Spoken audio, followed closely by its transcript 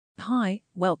Hi,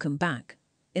 welcome back.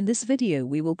 In this video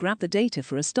we will grab the data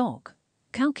for a stock,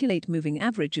 calculate moving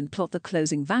average and plot the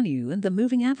closing value and the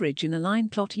moving average in a line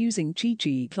plot using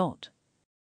GGplot.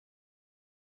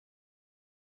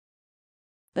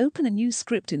 Open a new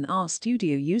script in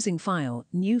RStudio using File,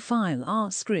 New File,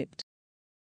 RScript.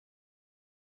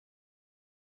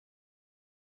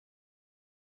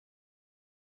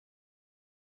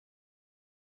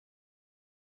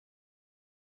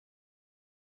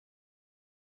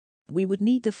 We would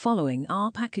need the following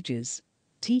R packages.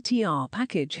 TTR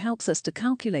package helps us to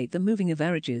calculate the moving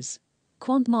averages.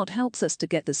 QuantMod helps us to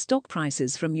get the stock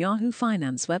prices from Yahoo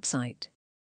Finance website.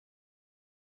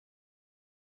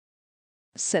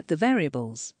 Set the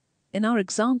variables. In our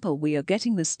example we are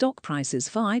getting the stock prices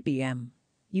for IBM.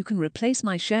 You can replace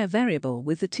my share variable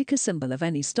with the ticker symbol of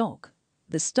any stock.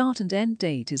 The start and end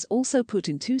date is also put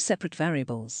in two separate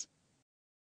variables.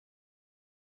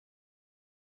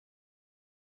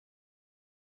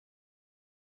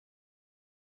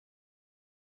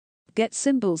 Get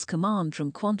symbols command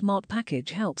from QuantMod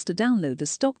package helps to download the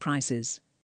stock prices.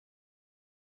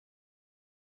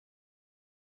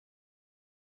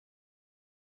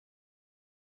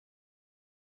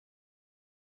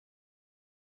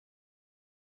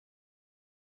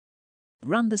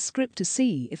 Run the script to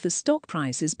see if the stock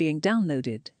price is being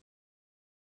downloaded.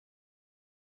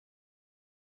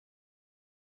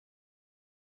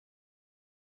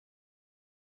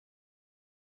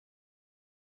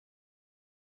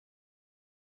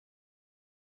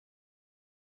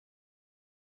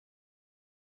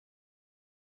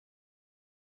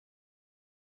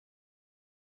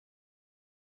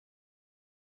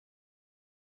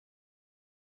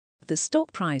 The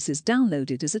stock price is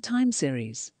downloaded as a time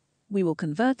series. We will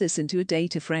convert this into a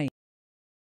data frame.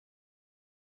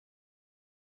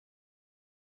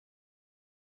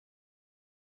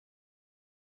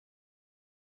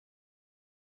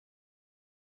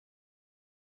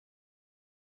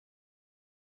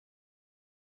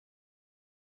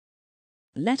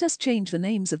 Let us change the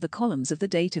names of the columns of the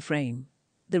data frame.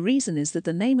 The reason is that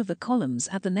the name of the columns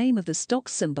have the name of the stock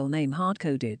symbol name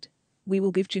hard-coded. We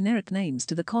will give generic names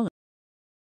to the columns.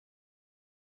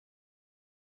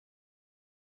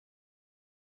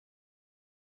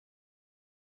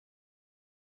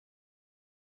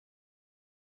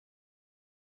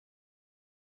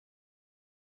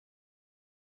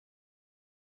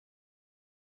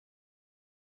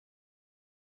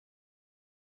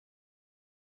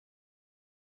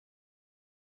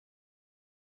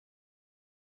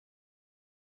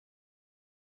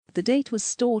 The date was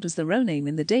stored as the row name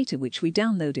in the data which we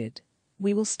downloaded.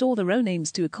 We will store the row names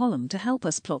to a column to help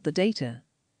us plot the data.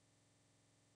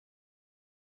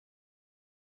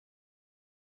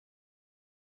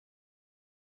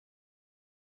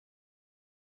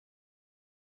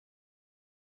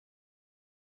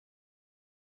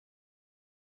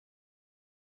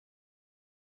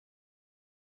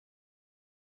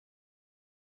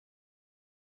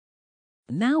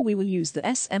 Now we will use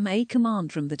the SMA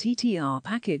command from the TTR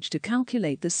package to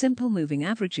calculate the simple moving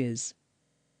averages.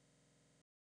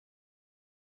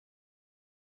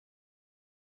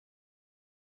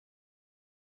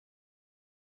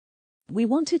 We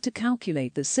wanted to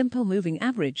calculate the simple moving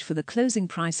average for the closing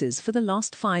prices for the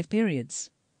last 5 periods.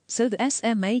 So the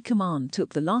SMA command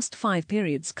took the last 5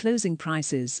 periods closing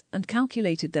prices and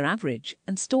calculated their average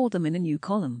and stored them in a new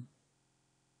column.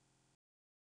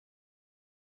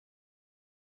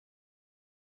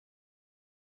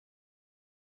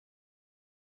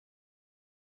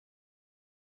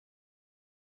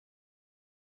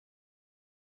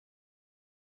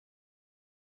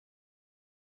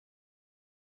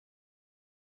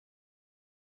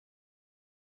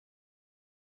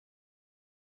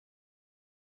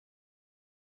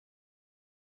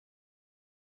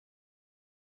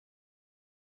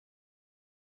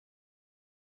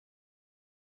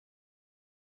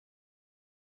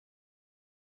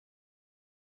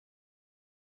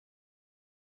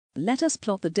 Let us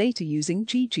plot the data using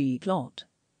GGplot.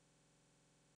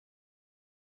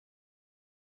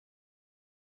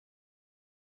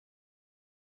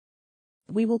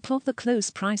 We will plot the close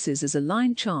prices as a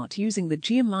line chart using the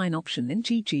geoline option in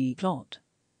GGplot.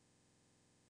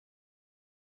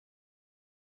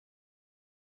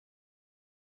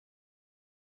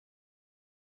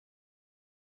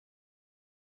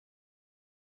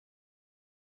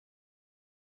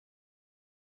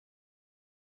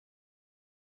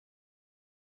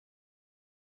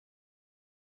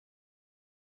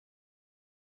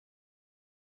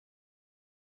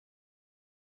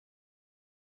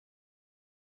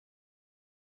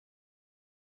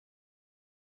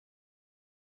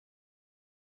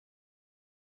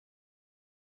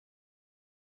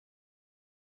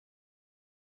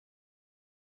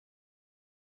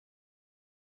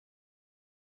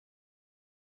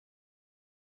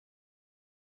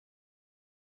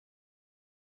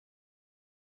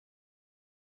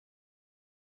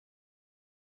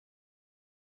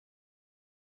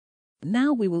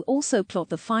 Now we will also plot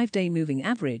the 5-day moving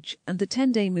average and the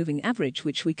 10-day moving average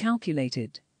which we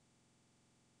calculated.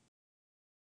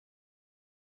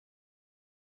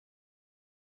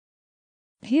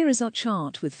 Here is our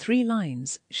chart with 3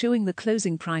 lines showing the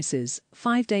closing prices,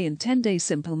 5-day and 10-day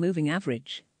simple moving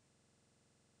average.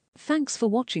 Thanks for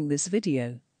watching this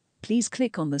video. Please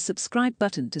click on the subscribe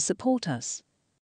button to support us.